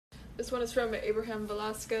This one is from Abraham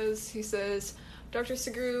Velasquez. He says, Dr.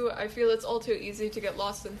 Segru, I feel it's all too easy to get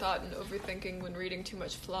lost in thought and overthinking when reading too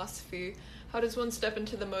much philosophy. How does one step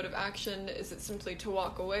into the mode of action? Is it simply to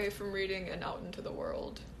walk away from reading and out into the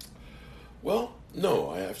world? Well, no,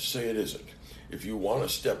 I have to say it isn't. If you want to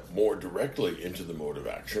step more directly into the mode of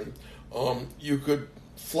action, you could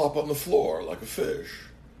flop on the floor like a fish.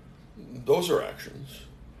 Those are actions.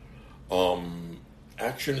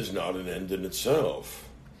 Action is not an end in itself.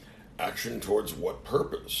 Action towards what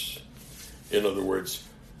purpose? In other words,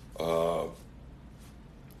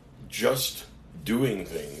 just doing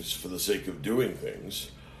things for the sake of doing things,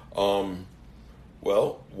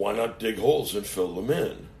 well, why not dig holes and fill them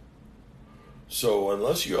in? So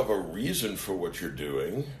unless you have a reason for what you're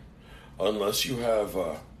doing, unless you have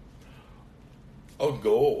a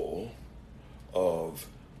goal of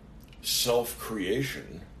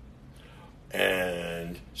self-creation,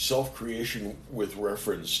 and self-creation with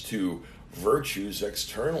reference to virtues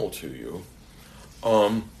external to you,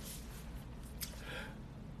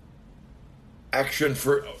 action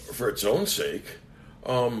for its own sake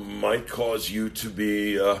might cause you to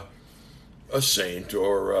be a saint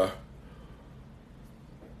or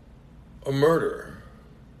a murderer.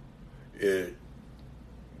 It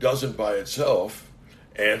doesn't by itself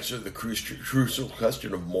answer the crucial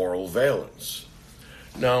question of moral valence.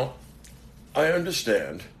 Now, I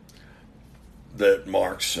understand that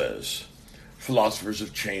Marx says philosophers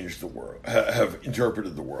have changed the world, have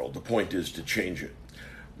interpreted the world. The point is to change it.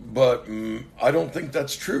 But I don't think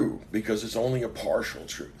that's true, because it's only a partial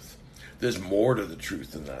truth. There's more to the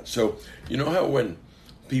truth than that. So, you know how when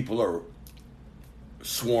people are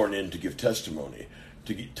sworn in to give testimony,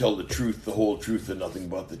 to tell the truth, the whole truth, and nothing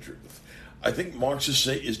but the truth? I think Marx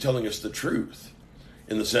is telling us the truth,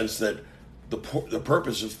 in the sense that the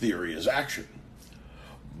purpose of theory is action.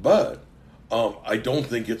 But I don't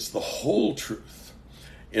think it's the whole truth.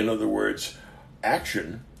 In other words,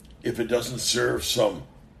 action, if it doesn't serve some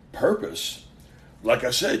purpose, like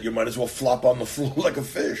I said, you might as well flop on the floor like a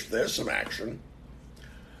fish. There's some action.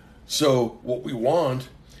 So what we want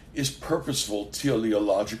is purposeful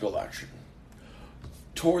teleological action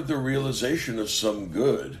toward the realization of some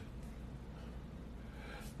good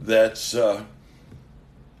that's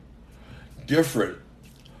different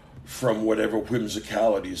from whatever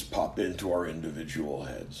whimsicalities pop into our individual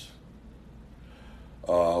heads.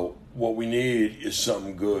 What we need is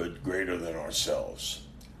some good greater than ourselves,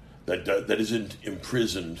 that isn't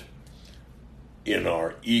imprisoned in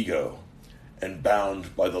our ego and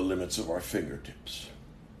bound by the limits of our fingertips.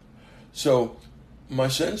 So my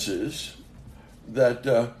sense is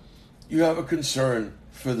that you have a concern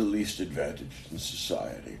for the least advantaged in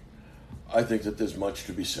society. I think that there's much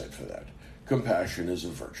to be said for that. Compassion is a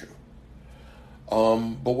virtue.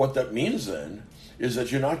 But what that means then is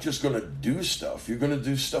that you're not just going to do stuff, you're going to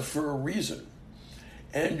do stuff for a reason.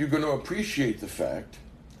 And you're going to appreciate the fact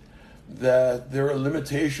that there are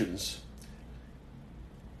limitations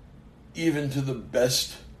even to the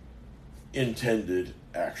best intended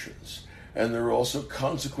actions. And there are also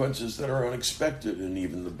consequences that are unexpected in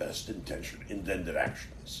even the best intended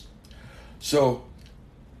actions. So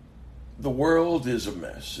the world is a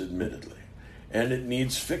mess, admittedly, and it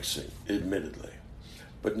needs fixing, admittedly.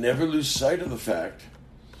 But never lose sight of the fact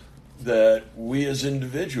that we as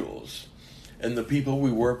individuals and the people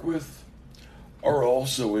we work with are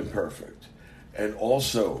also imperfect and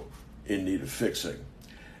also in need of fixing.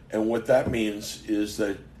 And what that means is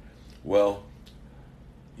that, well,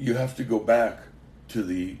 you have to go back to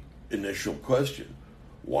the initial question.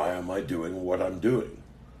 Why am I doing what I'm doing?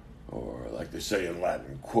 Or like they say in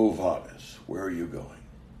Latin, quo vadis? Where are you going?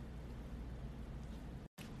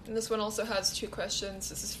 And this one also has two questions.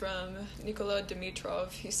 This is from Nikola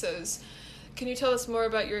Dimitrov. He says, can you tell us more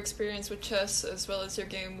about your experience with chess as well as your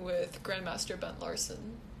game with Grandmaster Bent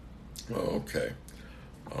Larson? Oh, okay.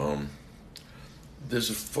 There's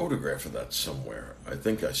a photograph of that somewhere. I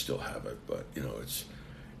think I still have it, but, it's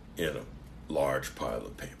in a large pile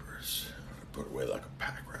of papers. I put it away like a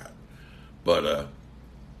pack rat. But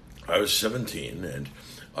I was 17, and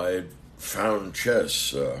I had found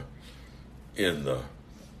chess in the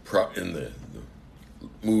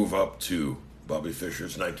move up to Bobby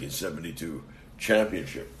Fischer's 1972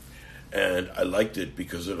 championship. And I liked it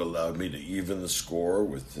because it allowed me to even the score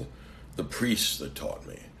with the priests that taught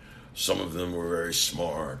me. Some of them were very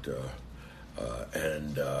smart,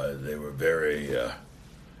 and they were very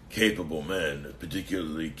capable men,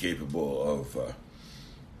 particularly capable of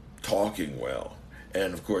talking well.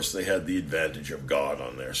 And, of course, they had the advantage of God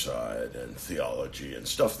on their side and theology and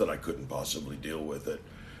stuff that I couldn't possibly deal with at,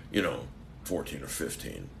 14 or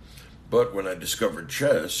 15. But when I discovered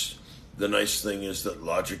chess, the nice thing is that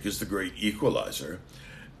logic is the great equalizer,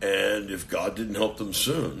 and if God didn't help them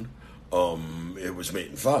soon, it was mate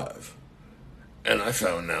in five. And I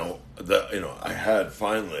found now that, I had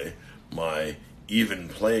finally my even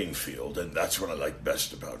playing field, and that's what I like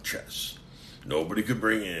best about chess. Nobody could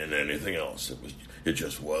bring in anything else. It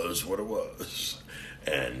just was what it was.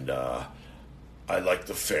 And I like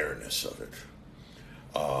the fairness of it.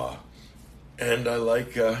 And I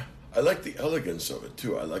like the elegance of it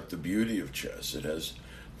too. I like the beauty of chess. It has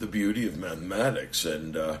the beauty of mathematics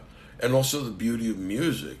and also the beauty of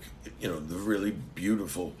music. The really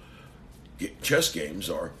beautiful chess games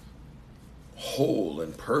are whole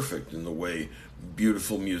and perfect in the way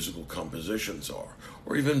beautiful musical compositions are,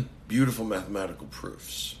 or even beautiful mathematical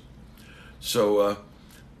proofs. So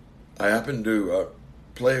I happened to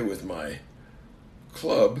play with my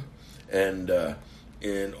club, and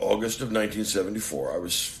in August of 1974, I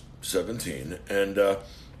was 17, and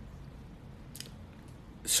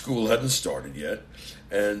school hadn't started yet,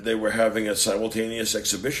 and they were having a simultaneous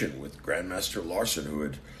exhibition with Grandmaster Larson, who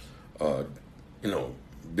had,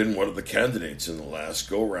 been one of the candidates in the last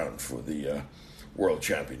go-round for the World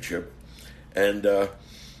Championship, and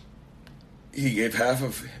he gave half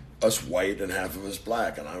of us white and half of us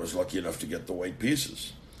black, and I was lucky enough to get the white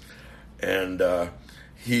pieces. And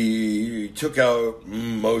he took out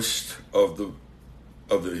most of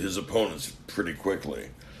his opponents pretty quickly,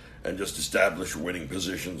 and just established winning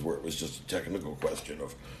positions where it was just a technical question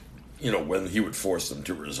of, when he would force them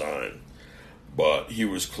to resign. But he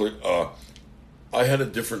was clear. I had a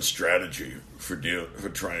different strategy for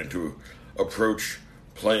trying to approach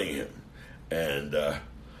playing him, and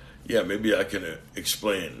maybe I can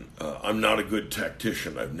explain. I'm not a good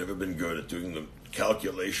tactician. I've never been good at doing the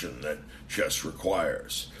calculation that chess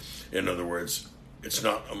requires. In other words, it's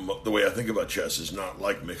not the way I think about chess is not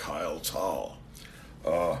like Mikhail Tal,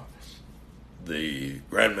 the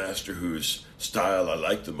grandmaster whose style I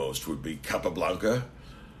like the most would be Capablanca,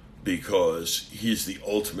 because he's the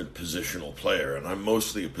ultimate positional player, and I'm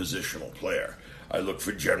mostly a positional player. I look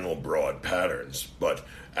for general broad patterns, but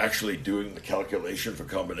actually doing the calculation for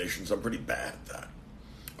combinations, I'm pretty bad at that.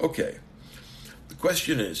 Okay, the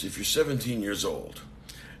question is, if you're 17 years old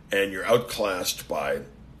and you're outclassed by,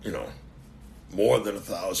 more than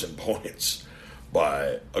 1,000 points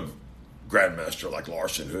by a grandmaster like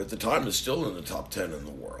Larson, who at the time is still in the top 10 in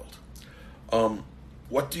the world,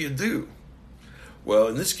 what do you do? Well,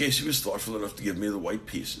 in this case, he was thoughtful enough to give me the white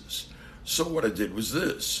pieces. So what I did was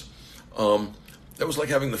this. That was like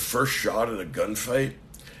having the first shot in a gunfight.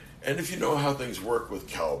 And if you know how things work with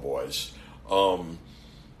cowboys,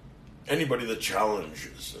 anybody that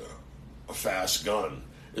challenges a fast gun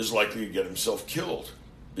is likely to get himself killed,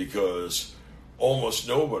 because almost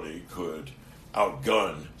nobody could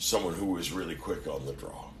outgun someone who was really quick on the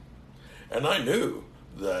draw. And I knew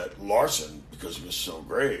that Larson, because he was so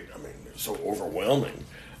great, so overwhelming,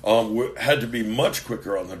 had to be much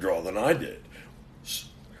quicker on the draw than I did.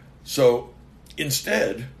 So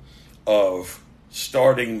instead of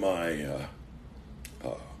starting my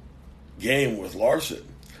game with Larson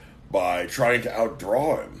by trying to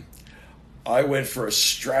outdraw him, I went for a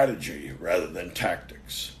strategy rather than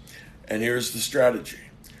tactics. And here's the strategy.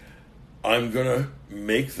 I'm going to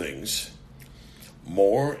make things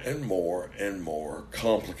more and more and more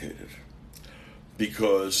complicated.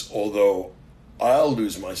 Because although I'll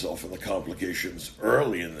lose myself in the complications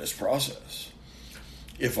early in this process,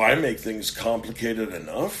 if I make things complicated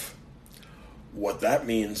enough, what that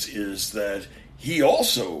means is that he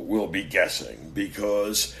also will be guessing,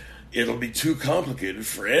 because it'll be too complicated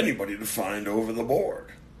for anybody to find over the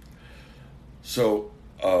board. So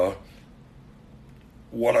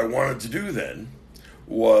what I wanted to do then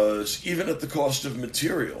was, even at the cost of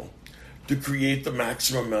material, to create the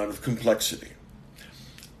maximum amount of complexity.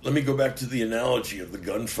 Let me go back to the analogy of the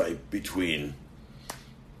gunfight between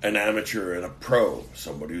an amateur and a pro,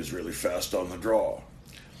 somebody who's really fast on the draw.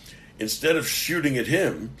 Instead of shooting at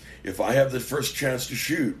him, if I have the first chance to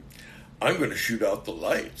shoot, I'm going to shoot out the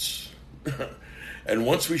lights. And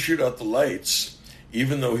once we shoot out the lights,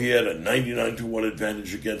 even though he had a 99-1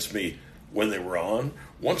 advantage against me when they were on,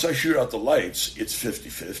 once I shoot out the lights, it's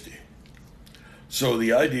 50-50. So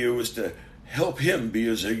the idea was to help him be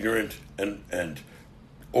as ignorant and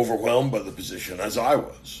overwhelmed by the position as I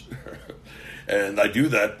was. And I do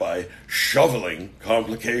that by shoveling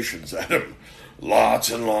complications at him. Lots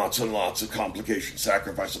and lots and lots of complications.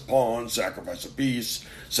 Sacrifice a pawn, sacrifice a piece,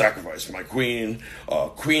 sacrifice my queen,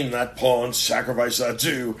 queen that pawn, sacrifice that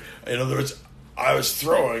too. In other words, I was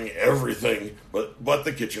throwing everything but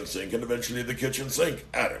the kitchen sink, and eventually the kitchen sink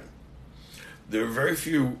at him. There are very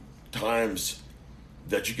few times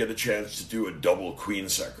that you get a chance to do a double queen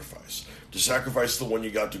sacrifice. To sacrifice the one you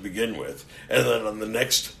got to begin with, and then on the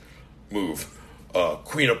next move,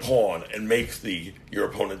 queen a pawn, and make your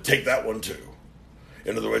opponent take that one too.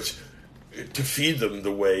 In other words, to feed them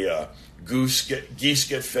the way geese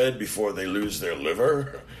get fed before they lose their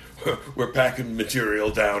liver. We're packing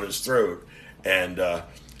material down his throat, and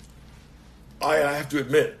I have to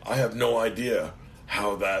admit, I have no idea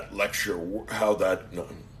how that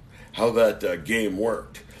game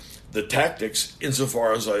worked. The tactics,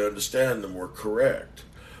 insofar as I understand them, were correct.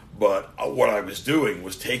 But what I was doing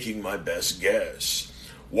was taking my best guess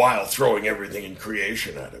while throwing everything in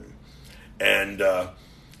creation at him. And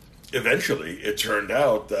eventually it turned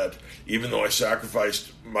out that even though I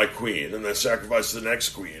sacrificed my queen and then sacrificed the next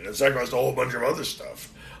queen and sacrificed a whole bunch of other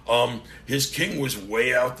stuff, his king was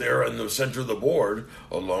way out there in the center of the board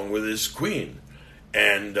along with his queen.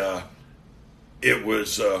 And it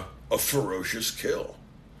was a ferocious kill.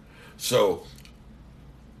 So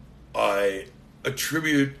I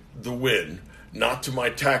attribute the win not to my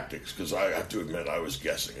tactics, because I have to admit I was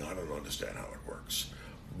guessing. I don't understand how it works.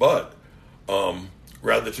 But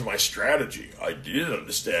rather to my strategy. I did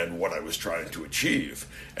understand what I was trying to achieve.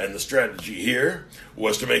 And the strategy here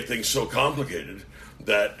was to make things so complicated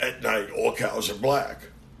that at night all cows are black.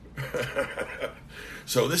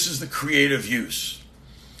 So this is the creative use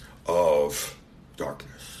of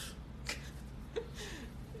darkness.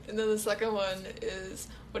 And then the second one is,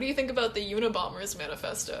 what do you think about the Unabomber's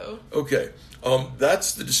manifesto? Okay,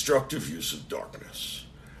 that's the destructive use of darkness.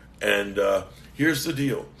 And here's the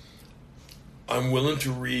deal. I'm willing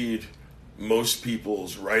to read most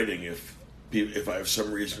people's writing if I have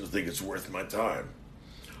some reason to think it's worth my time.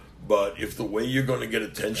 But if the way you're going to get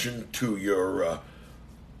attention to your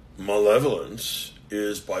malevolence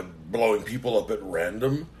is by blowing people up at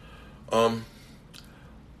random, then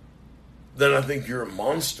I think you're a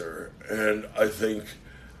monster. And I think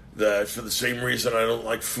that for the same reason I don't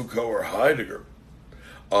like Foucault or Heidegger,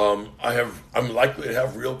 I'm likely to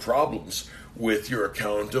have real problems with your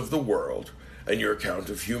account of the world and your account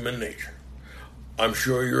of human nature. I'm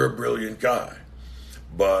sure you're a brilliant guy,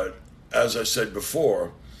 but as I said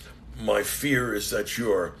before, my fear is that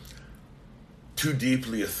you're too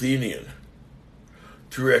deeply Athenian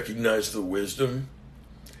to recognize the wisdom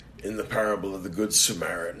in the parable of the Good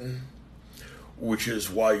Samaritan, which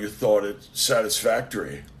is why you thought it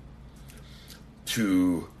satisfactory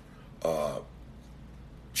to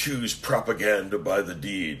choose propaganda by the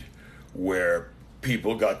deed where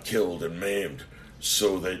people got killed and maimed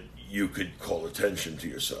so that you could call attention to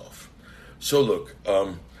yourself. So look,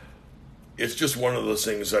 it's just one of those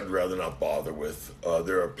things I'd rather not bother with.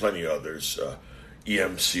 There are plenty others,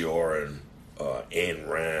 E.M. Cioran, Ayn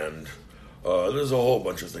Rand. There's a whole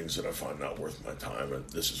bunch of things that I find not worth my time, and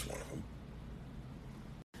this is one of them.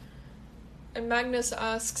 And Magnus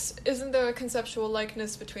asks, isn't there a conceptual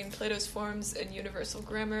likeness between Plato's forms and universal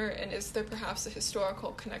grammar, and is there perhaps a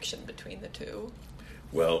historical connection between the two?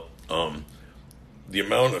 Well, the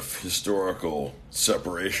amount of historical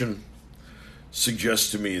separation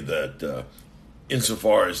suggests to me that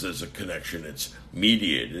insofar as there's a connection, it's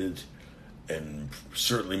mediated, and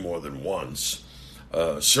certainly more than once.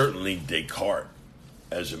 Certainly Descartes,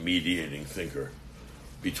 as a mediating thinker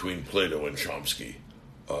between Plato and Chomsky,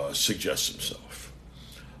 suggests himself.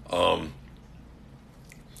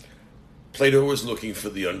 Plato was looking for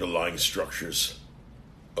the underlying structures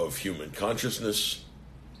of human consciousness.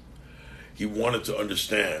 He wanted to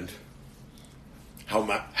understand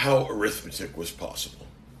how arithmetic was possible.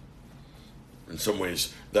 In some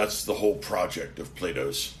ways, that's the whole project of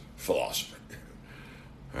Plato's philosophy.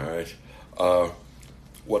 All right.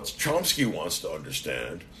 What Chomsky wants to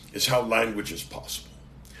understand is how language is possible.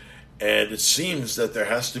 And it seems that there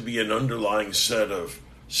has to be an underlying set of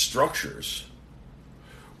structures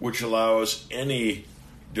which allows any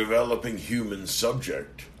developing human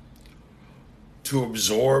subject to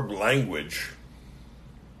absorb language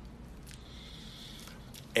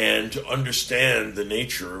and to understand the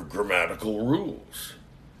nature of grammatical rules.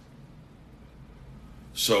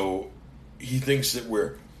 So he thinks that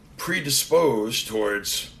we're predisposed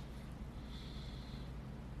towards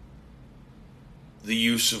the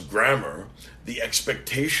use of grammar, the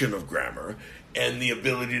expectation of grammar, and the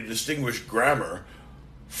ability to distinguish grammar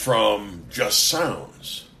from just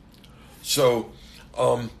sounds. So,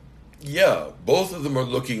 both of them are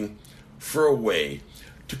looking for a way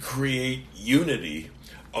to create unity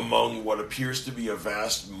among what appears to be a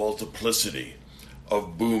vast multiplicity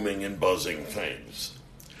of booming and buzzing things.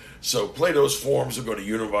 So Plato's forms are going to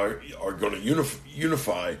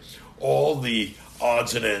unify all the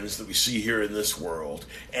odds and ends that we see here in this world,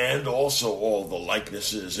 and also all the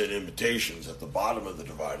likenesses and imitations at the bottom of the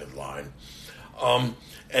divided line,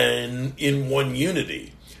 and in one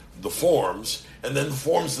unity, the forms, and then the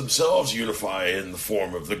forms themselves unify in the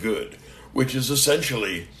form of the good, which is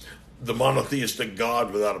essentially the monotheistic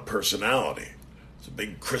God without a personality. It's a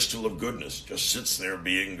big crystal of goodness, just sits there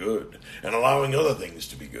being good and allowing other things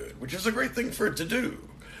to be good, which is a great thing for it to do.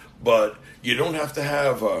 But you don't have to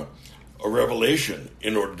have a revelation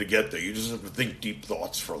in order to get there. You just have to think deep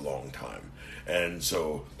thoughts for a long time. And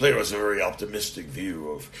so Plato has a very optimistic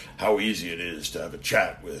view of how easy it is to have a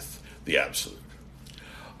chat with the Absolute.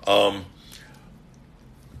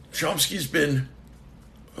 Chomsky's been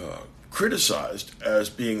criticized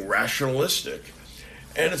as being rationalistic,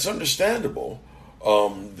 and it's understandable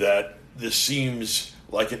that this seems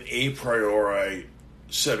like an a priori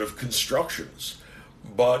set of constructions.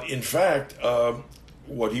 But in fact,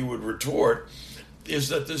 what he would retort is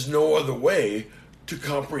that there's no other way to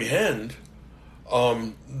comprehend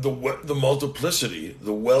the multiplicity,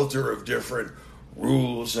 the welter of different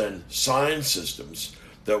rules and sign systems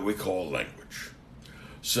that we call language.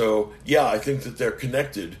 So, yeah, I think that they're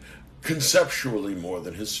connected conceptually more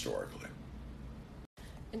than historically.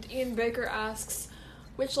 And Ian Baker asks,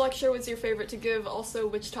 which lecture was your favorite to give? Also,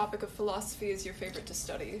 which topic of philosophy is your favorite to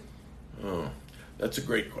study? Oh, that's a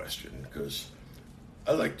great question, because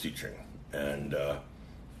I like teaching, and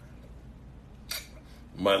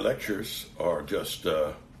my lectures are just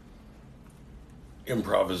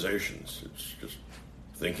improvisations. It's just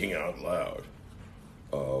thinking out loud.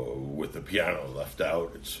 With the piano left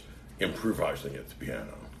out, it's improvising at the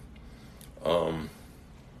piano.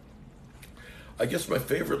 I guess my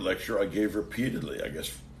favorite lecture I gave repeatedly, I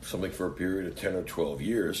guess something for a period of 10 or 12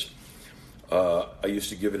 years. I used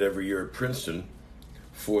to give it every year at Princeton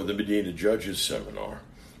for the Medina Judges Seminar,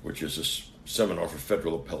 which is a seminar for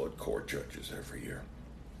federal appellate court judges every year.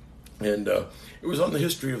 And it was on the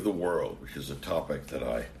history of the world, which is a topic that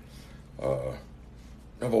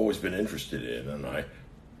I've always been interested in, and I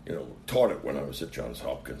taught it when I was at Johns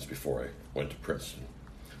Hopkins before I went to Princeton.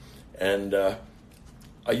 And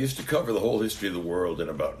I used to cover the whole history of the world in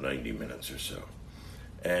about 90 minutes or so.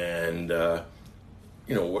 And,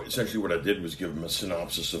 essentially what I did was give them a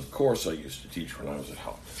synopsis of the course I used to teach when I was at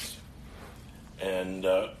Hopkins. And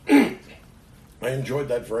I enjoyed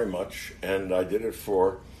that very much, and I did it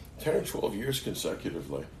for 10 or 12 years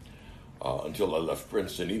consecutively until I left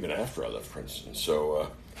Princeton, even after I left Princeton.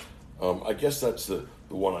 So I guess that's the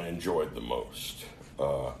one I enjoyed the most.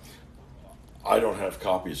 I don't have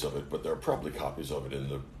copies of it, but there are probably copies of it in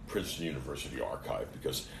the Princeton University archive,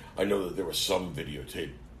 because I know that there were some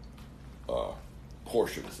videotape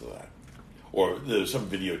portions of that, or there's some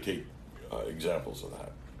videotape examples of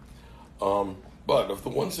that. But of the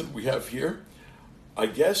ones that we have here, I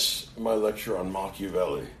guess my lecture on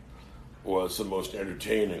Machiavelli was the most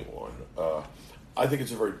entertaining one. I think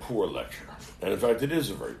it's a very poor lecture, and in fact it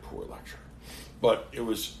is a very poor lecture, but it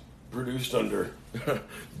was produced under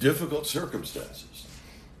difficult circumstances.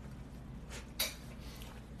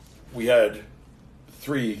 We had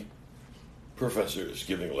 3 professors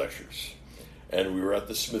giving lectures, and we were at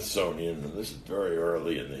the Smithsonian, and this is very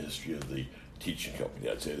early in the history of the teaching company.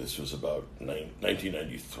 I'd say this was about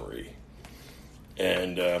 1993.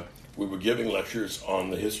 And we were giving lectures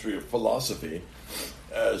on the history of philosophy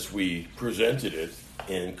as we presented it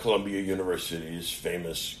in Columbia University's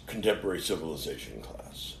famous Contemporary Civilization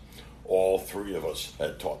class. All 3 of us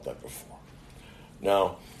had taught that before.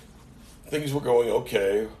 Now, things were going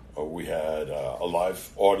okay. We had a live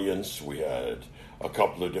audience. We had a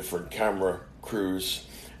couple of different camera crews,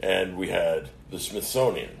 and we had the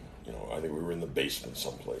Smithsonian. I think we were in the basement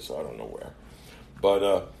someplace. I don't know where.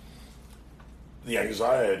 But the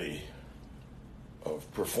anxiety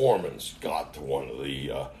of performance got to one of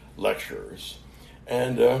the lecturers,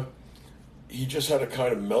 and he just had a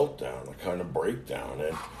kind of meltdown, a kind of breakdown.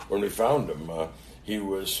 And when we found him, he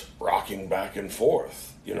was rocking back and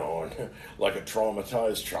forth, like a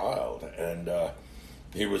traumatized child, and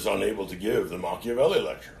he was unable to give the Machiavelli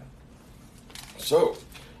lecture. So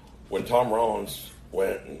when Tom Rollins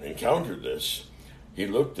went and encountered this, he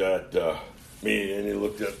looked at me and he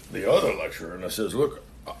looked at the other lecturer, and I says, "Look,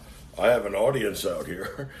 I have an audience out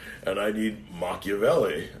here, and I need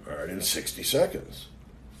Machiavelli in 60 seconds.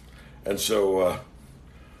 And so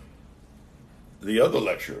the other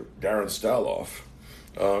lecturer, Darren Staloff,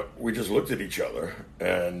 we just looked at each other,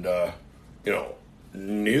 and,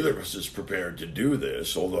 neither of us is prepared to do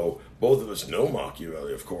this, although both of us know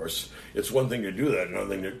Machiavelli, of course. It's one thing to do that, another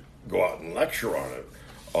thing to go out and lecture on it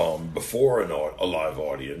before a live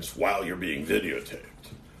audience while you're being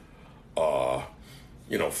videotaped.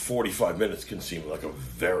 45 minutes can seem like a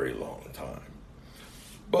very long time.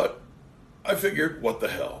 But I figured, what the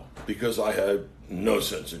hell, because I had no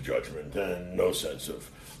sense of judgment and no sense of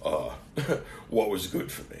what was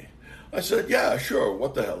good for me. I said, yeah, sure,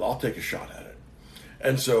 what the hell, I'll take a shot at it.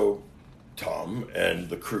 And so Tom and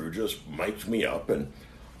the crew just mic'd me up, and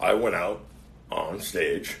I went out on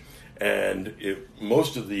stage, and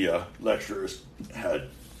most of the lecturers had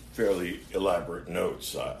fairly elaborate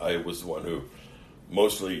notes. I was the one who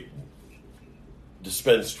mostly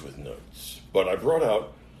dispensed with notes, but I brought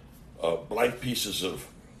out blank pieces of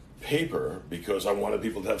paper because I wanted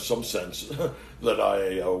people to have some sense that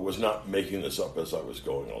I was not making this up as I was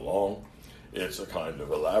going along. It's a kind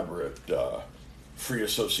of elaborate free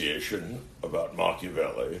association about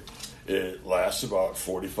Machiavelli. It lasts about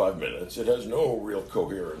 45 minutes. It has no real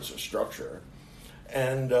coherence or structure.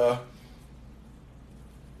 And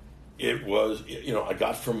it was, I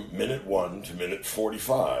got from minute 1 to minute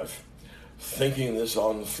 45 thinking this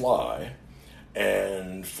on the fly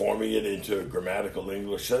and forming it into grammatical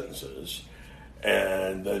English sentences,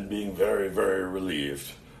 and then being very, very relieved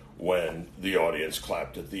when the audience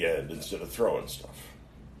clapped at the end instead of throwing stuff.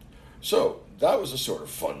 So that was a sort of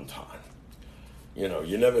fun time.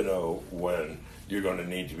 You never know when you're going to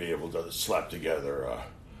need to be able to slap together a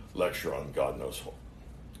lecture on God knows what.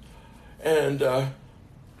 And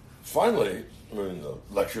finally, the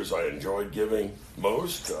lectures I enjoyed giving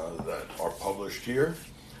most that are published here,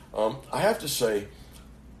 I have to say,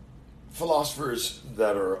 philosophers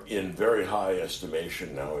that are in very high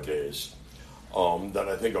estimation nowadays, that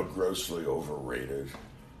I think are grossly overrated,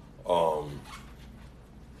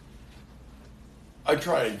 I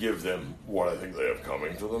try and give them what I think they have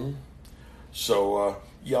coming to them. So,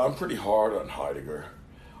 I'm pretty hard on Heidegger.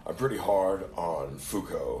 I'm pretty hard on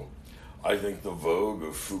Foucault. I think the vogue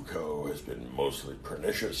of Foucault has been mostly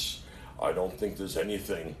pernicious. I don't think there's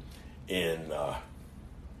anything in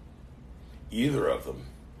either of them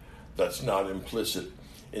that's not implicit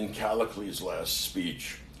in Callicles' last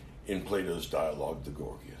speech in Plato's dialogue, The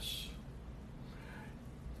Gorgias.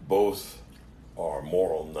 Both are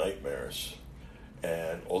moral nightmares,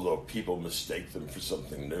 and although people mistake them for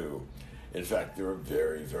something new, in fact, they're a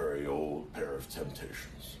very, very old pair of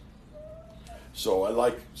temptations. So I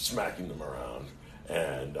like smacking them around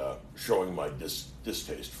and showing my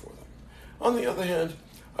distaste for them. On the other hand,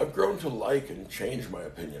 I've grown to like and change my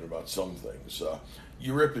opinion about some things.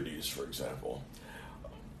 Euripides, for example.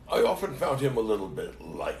 I often found him a little bit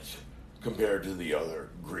light compared to the other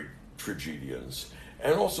Greek tragedians,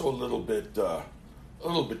 and also a little bit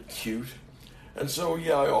cute. And so,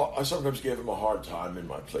 I sometimes gave him a hard time in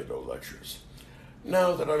my Plato lectures.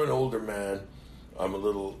 Now that I'm an older man, I'm a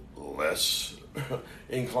little less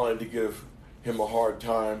inclined to give him a hard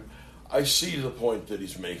time. I see the point that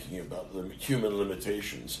he's making about human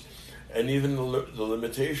limitations, and even the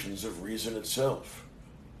limitations of reason itself.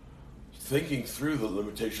 Thinking through the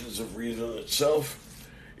limitations of reason itself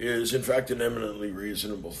is, in fact, an eminently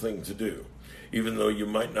reasonable thing to do, even though you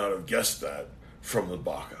might not have guessed that from the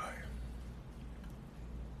Bacchae.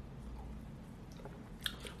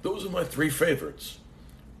 Those are my 3 favorites.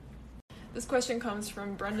 This question comes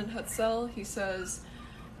from Brendan Hetzel. He says,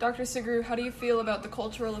 Dr. Sugrue, how do you feel about the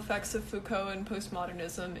cultural effects of Foucault and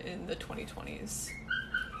postmodernism in the 2020s?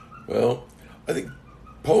 Well, I think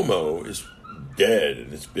Pomo is dead,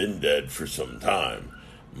 and it's been dead for some time.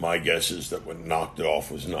 My guess is that what knocked it off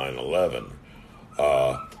was 9/11.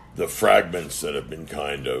 The fragments that have been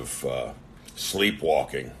kind of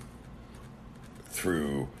sleepwalking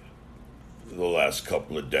through the last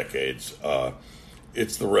couple of decades,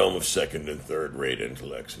 it's the realm of second and third rate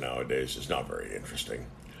intellects nowadays. It's not very interesting.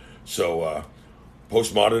 So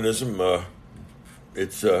postmodernism,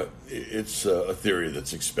 it's a theory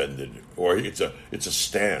that's expended, or it's a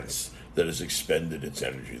stance that has expended its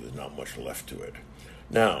energy. There's not much left to it.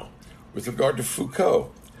 Now, with regard to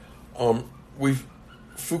Foucault,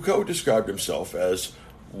 Foucault described himself as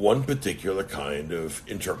one particular kind of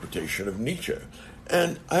interpretation of Nietzsche.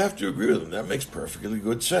 And I have to agree with him. That makes perfectly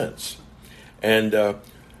good sense. And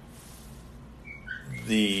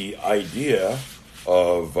the idea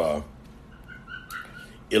of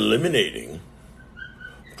eliminating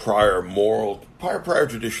prior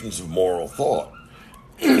traditions of moral thought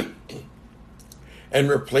and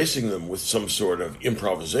replacing them with some sort of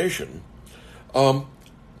improvisation,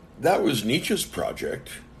 that was Nietzsche's project.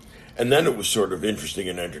 And then it was sort of interesting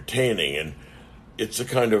and entertaining, and it's a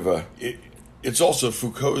kind of it's also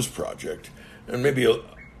Foucault's project, and maybe I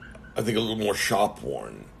think a little more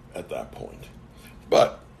shop-worn at that point.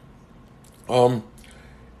 But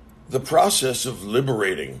the process of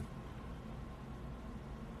liberating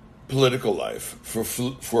political life for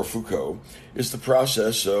Foucault is the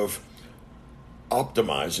process of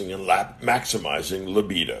optimizing and maximizing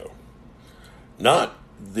libido. Not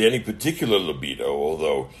any particular libido,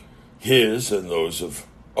 although his and those of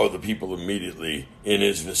other people immediately in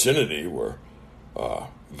his vicinity were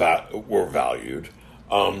valued.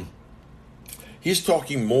 He's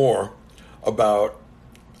talking more about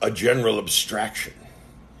a general abstraction.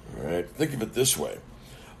 Right? Think of it this way.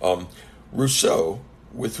 Rousseau,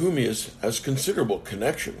 with whom he has considerable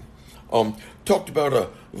connection, talked about a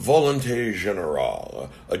volonté générale,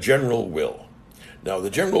 a general will. Now, the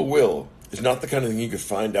general will is not the kind of thing you could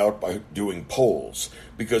find out by doing polls,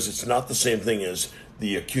 because it's not the same thing as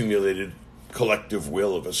the accumulated collective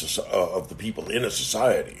will of the people in a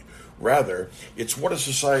society. Rather, it's what a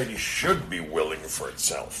society should be willing for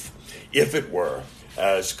itself, if it were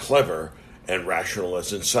as clever and rational and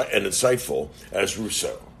insightful as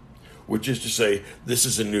Rousseau, which is to say, this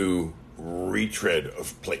is a new retread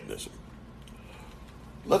of Platonism.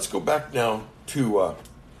 Let's go back now to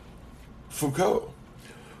Foucault.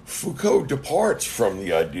 Foucault departs from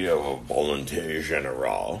the idea of a volonté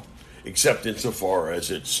générale, except insofar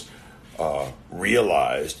as it's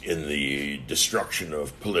realized in the destruction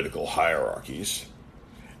of political hierarchies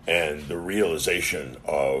and the realization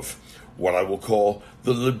of what I will call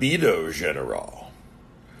the libido générale.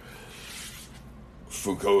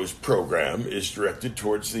 Foucault's program is directed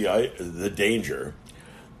towards the danger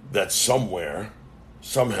that somewhere,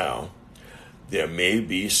 somehow, there may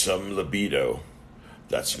be some libido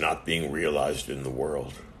that's not being realized in the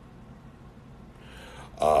world.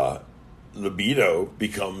 Libido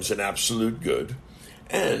becomes an absolute good,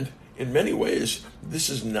 and in many ways, this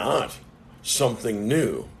is not something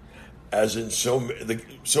new, as in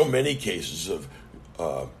so many cases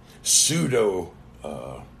of pseudo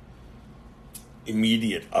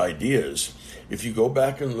immediate ideas. If you go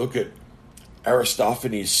back and look at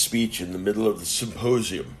Aristophanes' speech in the middle of the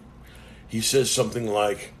symposium, he says something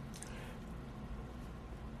like,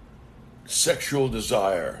 sexual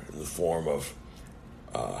desire in the form of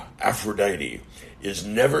Aphrodite is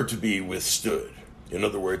never to be withstood. In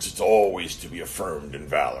other words, it's always to be affirmed and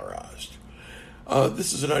valorized.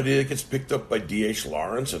 This is an idea that gets picked up by D.H.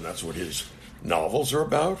 Lawrence, and that's what his novels are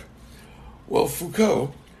about. Well,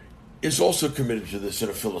 Foucault is also committed to this in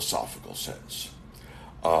a philosophical sense.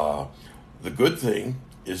 The good thing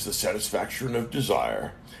is the satisfaction of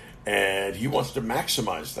desire, and he wants to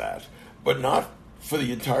maximize that, but not for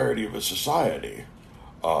the entirety of a society,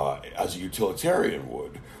 as a utilitarian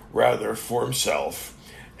would, rather for himself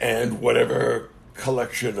and whatever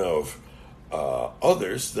collection of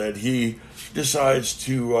others that he decides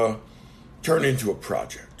to turn into a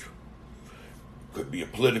project. Could be a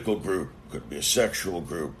political group, could be a sexual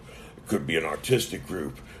group, could be an artistic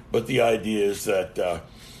group, but the idea is that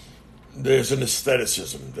there's an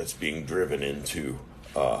aestheticism that's being driven into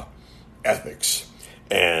ethics.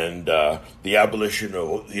 And the abolition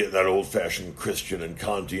of that old-fashioned Christian and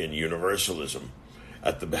Kantian universalism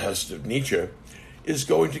at the behest of Nietzsche is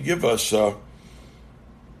going to give us an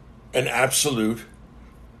absolute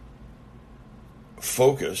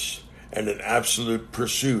focus and an absolute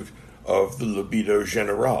pursuit of the libido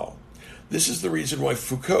générale. This is the reason why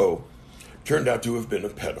Foucault turned out to have been a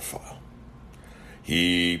pedophile.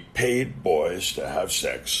 He paid boys to have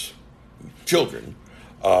sex, children,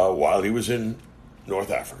 while he was in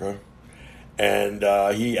North Africa, and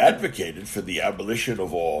he advocated for the abolition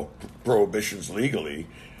of all prohibitions legally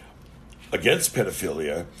against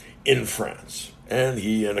pedophilia in France. And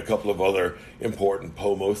he and a couple of other important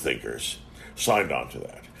homo thinkers signed on to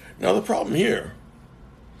that. Now, the problem here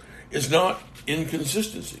is not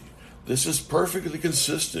inconsistency. This is perfectly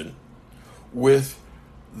consistent with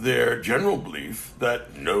their general belief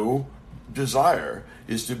that no desire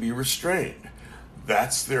is to be restrained.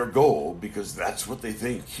 That's their goal, because that's what they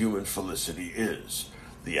think human felicity is,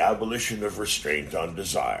 the abolition of restraint on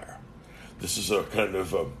desire. This is a kind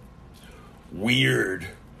of a weird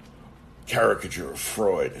caricature of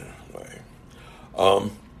Freud in a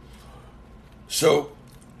way. So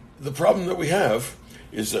the problem that we have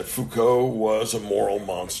is that Foucault was a moral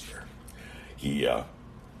monster. He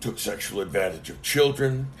took sexual advantage of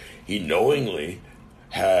children. He knowingly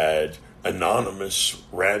had anonymous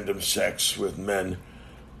random sex with men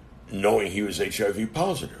knowing he was HIV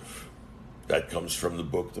positive. That comes from the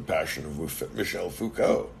book The Passion of Michel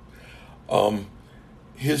Foucault.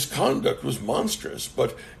 His conduct was monstrous,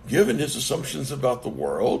 but given his assumptions about the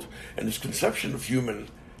world and his conception of human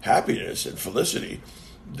happiness and felicity,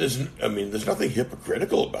 there's nothing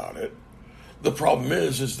hypocritical about it. The problem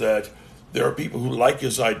is that there are people who like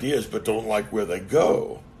his ideas but don't like where they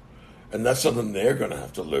go. And that's something they're going to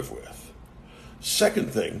have to live with.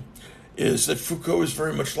 Second thing is that Foucault is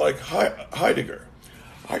very much like Heidegger.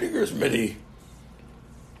 Heidegger has many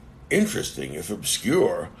interesting, if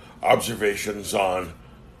obscure, observations on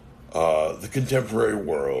the contemporary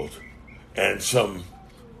world and some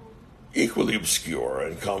equally obscure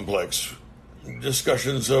and complex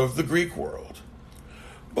discussions of the Greek world.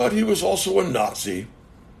 But he was also a Nazi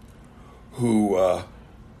who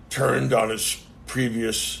turned on his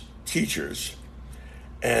previous teachers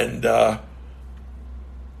and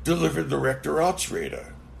delivered the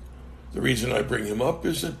Rectoratsrede. The reason I bring him up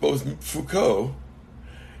is that both Foucault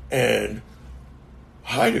and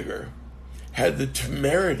Heidegger had the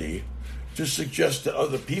temerity to suggest to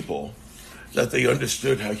other people that they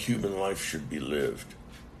understood how human life should be lived.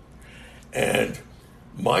 And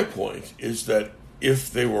my point is that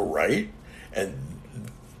if they were right and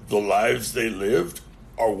the lives they lived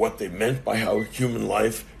are what they meant by how human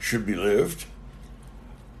life should be lived,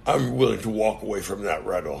 I'm willing to walk away from that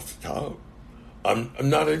right off the top. I'm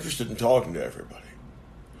not interested in talking to everybody.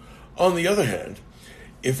 On the other hand,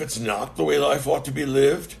 if it's not the way life ought to be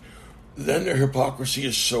lived, then their hypocrisy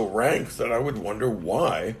is so rank that I would wonder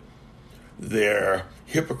why their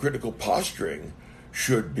hypocritical posturing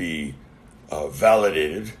should be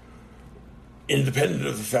validated, independent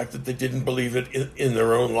of the fact that they didn't believe it in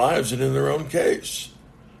their own lives and in their own case.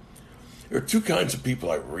 There are two kinds of people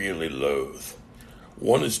I really loathe.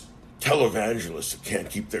 One is televangelists that can't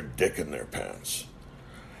keep their dick in their pants.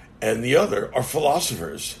 And the other are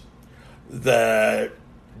philosophers that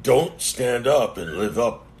don't stand up and live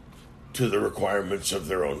up to the requirements of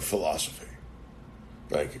their own philosophy.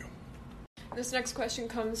 Thank you. This next question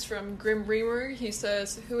comes from Grim Reamer. He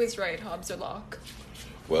says, who is right, Hobbes or Locke?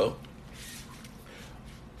 Well,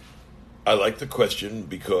 I like the question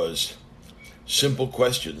because simple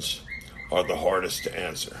questions are the hardest to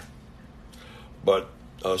answer. But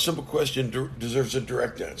a simple question deserves a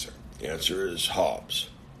direct answer. The answer is Hobbes.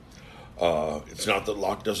 It's not that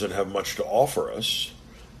Locke doesn't have much to offer us.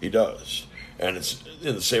 He does. And it's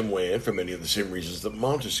in the same way and for many of the same reasons that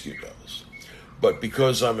Montesquieu does. But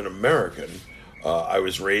because I'm an American, I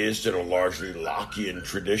was raised in a largely Lockean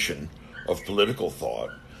tradition of political thought,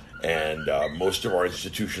 and most of our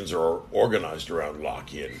institutions are organized around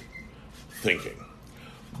Lockean thinking.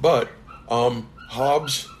 But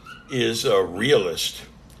Hobbes is a realist,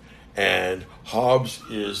 and Hobbes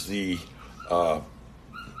is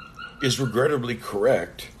regrettably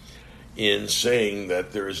correct in saying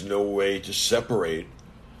that there is no way to separate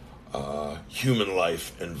human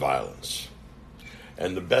life and violence.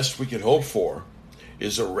 And the best we can hope for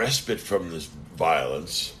is a respite from this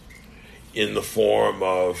violence in the form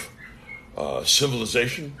of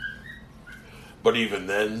civilization. But even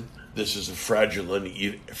then, this is a fragile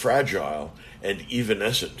and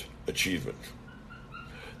evanescent achievement.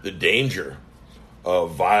 The danger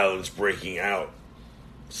of violence breaking out,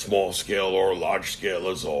 small scale or large scale,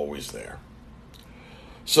 is always there.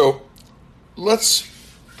 So let's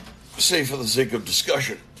say, for the sake of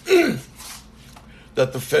discussion,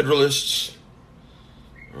 that the Federalists,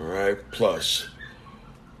 all right, plus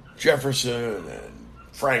Jefferson and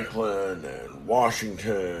Franklin and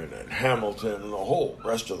Washington and Hamilton and the whole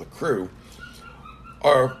rest of the crew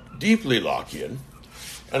are deeply Lockean,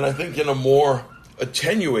 and I think in a more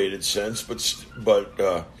attenuated sense,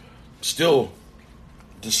 but still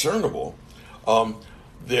discernible,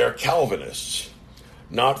 they're Calvinists,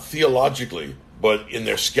 not theologically, but in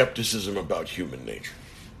their skepticism about human nature.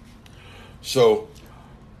 So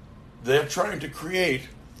they're trying to create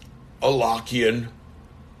a Lockean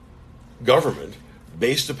government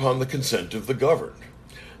based upon the consent of the governed.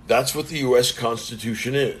 That's what the U.S.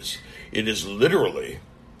 Constitution is. It is literally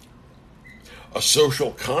a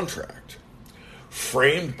social contract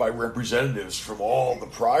framed by representatives from all the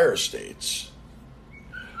prior states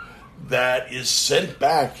that is sent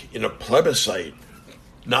back in a plebiscite,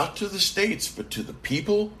 not to the states, but to the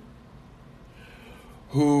people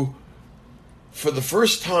who, for the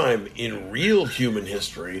first time in real human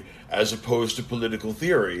history, as opposed to political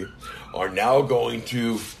theory, are now going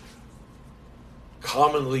to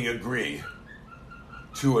commonly agree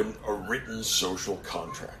to a written social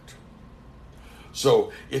contract.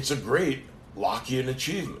 So it's a great Lockean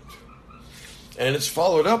achievement. And it's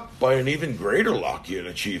followed up by an even greater Lockean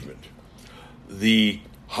achievement. The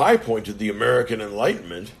high point of the American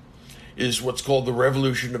Enlightenment is what's called the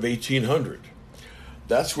Revolution of 1800.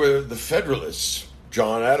 That's where the Federalists,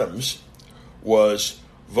 John Adams, was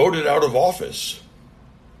voted out of office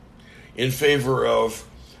in favor of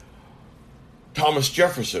Thomas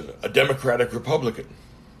Jefferson, a Democratic Republican.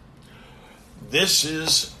 This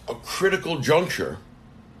is a critical juncture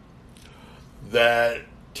that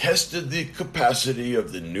tested the capacity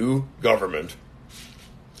of the new government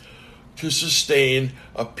to sustain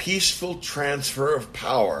a peaceful transfer of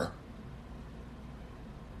power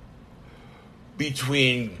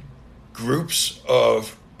between groups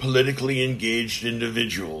of politically engaged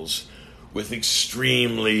individuals with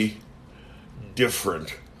extremely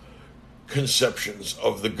different conceptions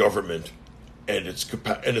of the government and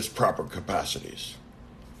its proper capacities.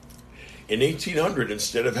 In 1800,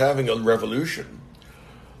 instead of having a revolution,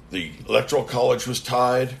 the Electoral College was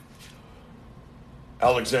tied.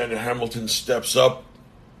 Alexander Hamilton steps up,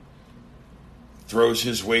 throws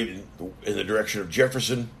his weight in the direction of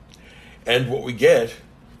Jefferson, and what we get,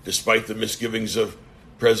 despite the misgivings of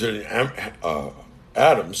President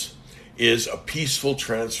Adams, is a peaceful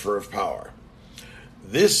transfer of power.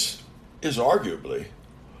 This is arguably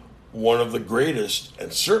one of the greatest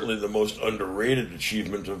and certainly the most underrated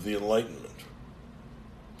achievement of the Enlightenment.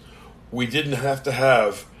 We didn't have to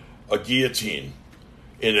have a guillotine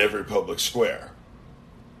in every public square.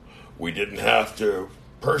 We didn't have to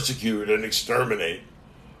persecute and exterminate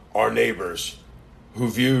our neighbors who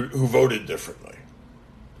voted differently.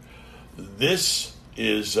 This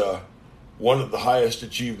is one of the highest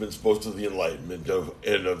achievements both of the Enlightenment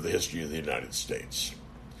and of the history of the United States.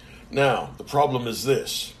 Now, the problem is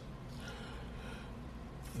this.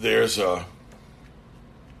 There's a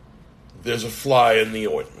fly in the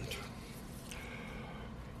ointment.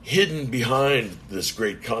 Hidden behind this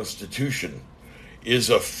great Constitution is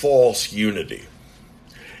a false unity.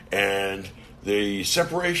 And the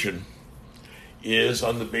separation is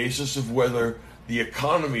on the basis of whether the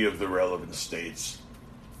economy of the relevant states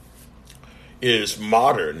is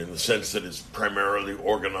modern in the sense that it's primarily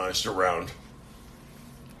organized around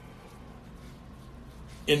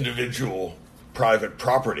individual private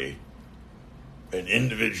property and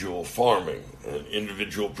individual farming and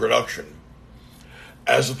individual production,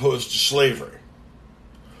 as opposed to slavery,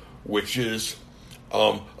 which is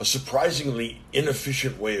a surprisingly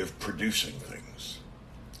inefficient way of producing things.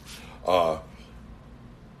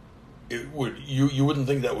 You wouldn't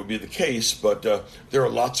think that would be the case, but there are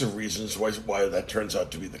lots of reasons why that turns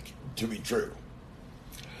out to be true.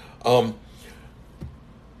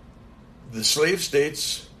 The slave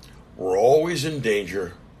states were always in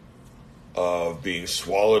danger of being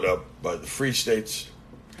swallowed up by the free states.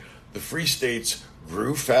 The free states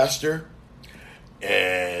grew faster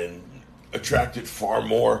and attracted far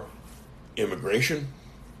more immigration.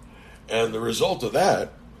 And the result of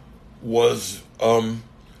that was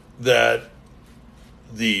that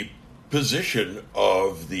the position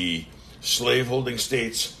of the slaveholding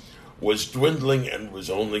states was dwindling and was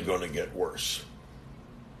only going to get worse.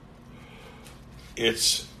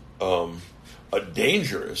 It's a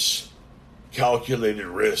dangerous calculated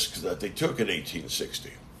risk that they took in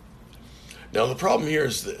 1860. Now, the problem here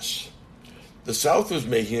is this. The South was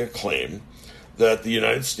making a claim that the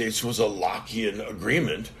United States was a Lockean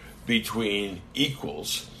agreement between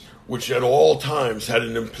equals, which at all times had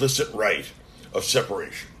an implicit right of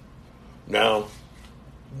separation. Now,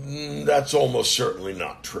 that's almost certainly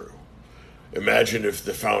not true. Imagine if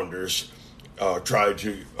the founders tried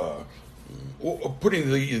to,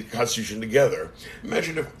 putting the Constitution together,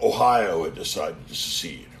 imagine if Ohio had decided to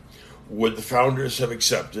secede. Would the founders have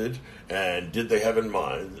accepted, and did they have in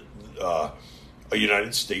mind, a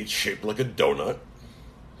United States shaped like a donut?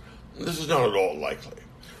 This is not at all likely.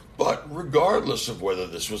 But regardless of whether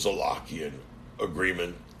this was a Lockean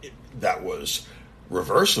agreement that was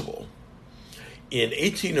reversible, in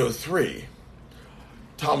 1803,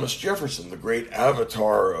 Thomas Jefferson, the great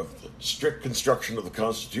avatar of the strict construction of the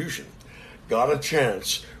Constitution, got a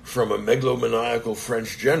chance from a megalomaniacal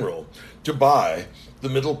French general to buy the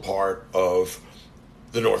middle part of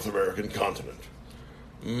the North American continent.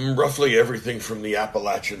 Roughly everything from the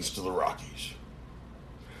Appalachians to the Rockies.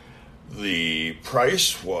 The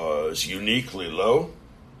price was uniquely low,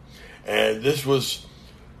 and this was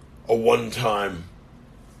a one-time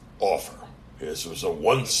offer. This was a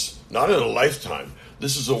once, not in a lifetime,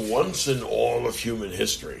 this is a once in all of human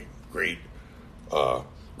history great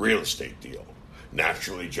real estate deal.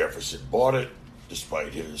 Naturally, Jefferson bought it,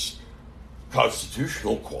 despite his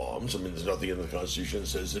constitutional qualms. I mean, there's nothing in the Constitution that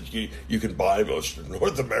says that you can buy most of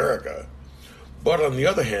North America. But on the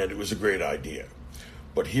other hand, it was a great idea.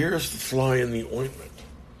 But here's the fly in the ointment.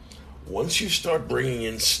 Once you start bringing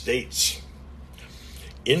in states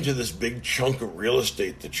into this big chunk of real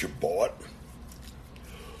estate that you bought,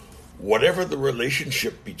 whatever the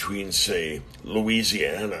relationship between, say,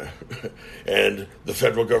 Louisiana and the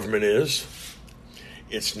federal government is,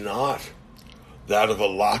 it's not that of a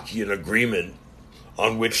Lockean agreement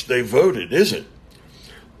on which they voted, is it?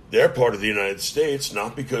 they're part of the United States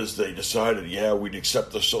not because they decided, yeah, we'd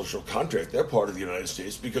accept the social contract. They're part of the United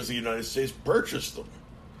States because the United States purchased them.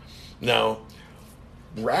 Now,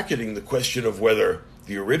 bracketing the question of whether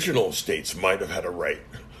the original states might have had a right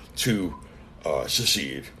to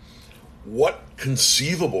secede, what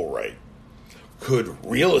conceivable right could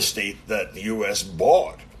real estate that the U.S.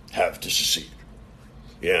 bought have to secede?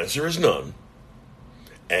 The answer is none.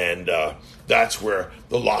 And that's where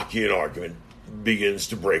the Lockean argument begins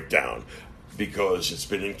to break down, because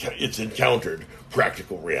it's encountered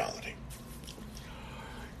practical reality.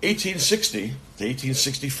 1860 to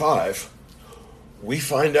 1865, we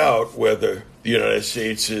find out whether the United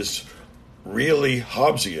States is really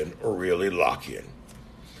Hobbesian or really Lockean.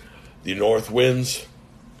 The North wins.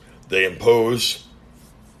 They impose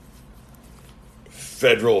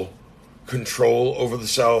federal control over the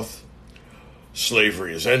South.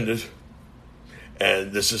 Slavery is ended.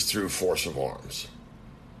 And this is through force of arms.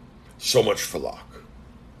 So much for Locke.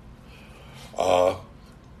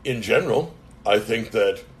 In general, I think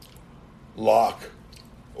that Locke,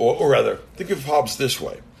 or rather, think of Hobbes this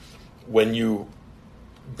way. When you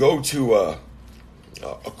go to a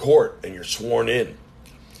court and you're sworn in,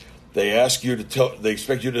 they expect you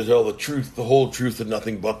to tell the truth, the whole truth, and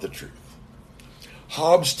nothing but the truth.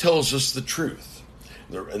 Hobbes tells us the truth.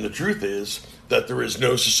 And the truth is that there is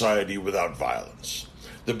no society without violence.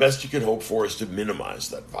 The best you can hope for is to minimize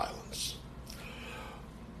that violence.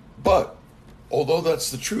 But, although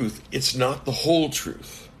that's the truth, it's not the whole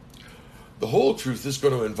truth. The whole truth is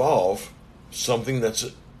going to involve something that's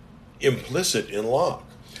implicit in Locke,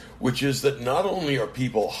 which is that not only are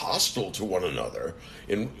people hostile to one another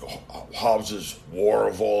in Hobbes's war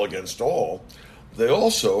of all against all, they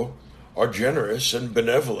also are generous and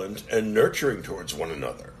benevolent and nurturing towards one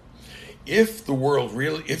another. If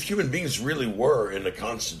human beings really were in a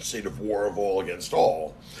constant state of war of all against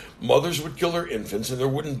all, mothers would kill their infants and there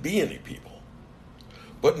wouldn't be any people.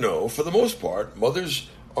 But no, for the most part, mothers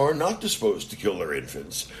are not disposed to kill their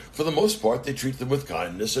infants. For the most part, they treat them with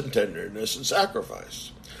kindness and tenderness and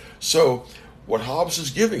sacrifice. So, what Hobbes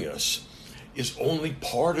is giving us is only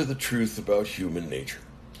part of the truth about human nature.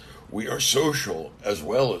 We are social as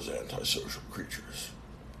well as antisocial creatures.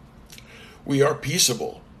 We are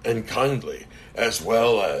peaceable and kindly as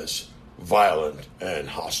well as violent and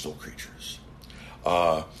hostile creatures.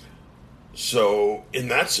 So, in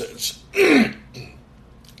that sense,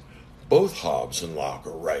 both Hobbes and Locke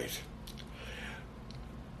are right.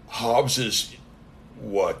 Hobbes is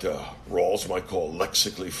what Rawls might call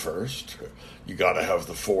lexically first. You got to have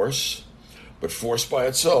the force, but force by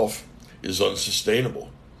itself is unsustainable,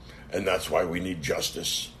 and that's why we need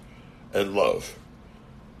justice and love.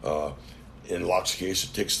 In Locke's case,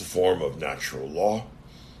 it takes the form of natural law,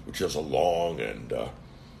 which has a long and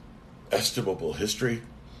estimable history.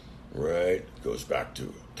 Right, it goes back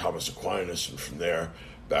to Thomas Aquinas, and from there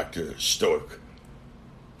back to Stoic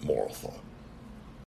moral thought.